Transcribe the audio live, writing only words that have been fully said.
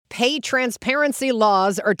Pay transparency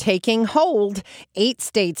laws are taking hold. 8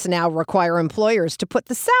 states now require employers to put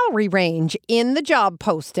the salary range in the job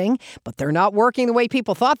posting, but they're not working the way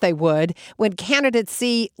people thought they would. When candidates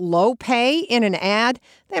see low pay in an ad,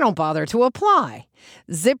 they don't bother to apply.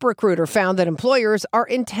 ZipRecruiter found that employers are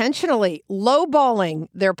intentionally lowballing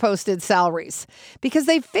their posted salaries because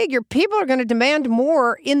they figure people are going to demand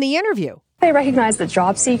more in the interview. They recognize that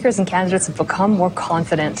job seekers and candidates have become more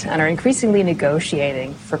confident and are increasingly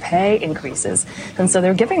negotiating for pay increases. And so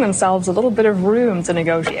they're giving themselves a little bit of room to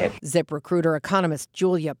negotiate. ZipRecruiter economist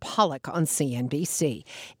Julia Pollock on CNBC.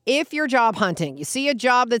 If you're job hunting, you see a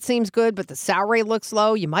job that seems good, but the salary looks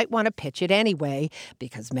low, you might want to pitch it anyway,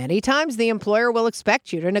 because many times the employer will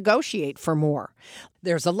expect you to negotiate for more.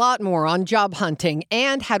 There's a lot more on job hunting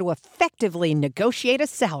and how to effectively negotiate a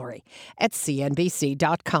salary at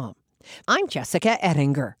CNBC.com. I'm Jessica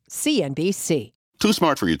Ettinger, CNBC. Too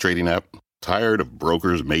smart for your trading app? Tired of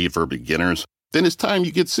brokers made for beginners? Then it's time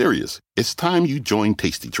you get serious. It's time you join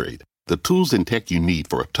Tasty Trade, the tools and tech you need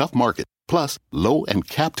for a tough market, plus low and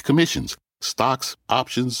capped commissions, stocks,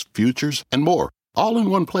 options, futures, and more, all in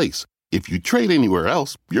one place. If you trade anywhere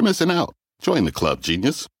else, you're missing out. Join the club,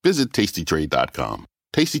 genius. Visit tastytrade.com.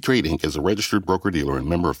 Tasty Trade Inc. is a registered broker-dealer and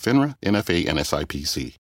member of FINRA, NFA, and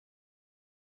SIPC.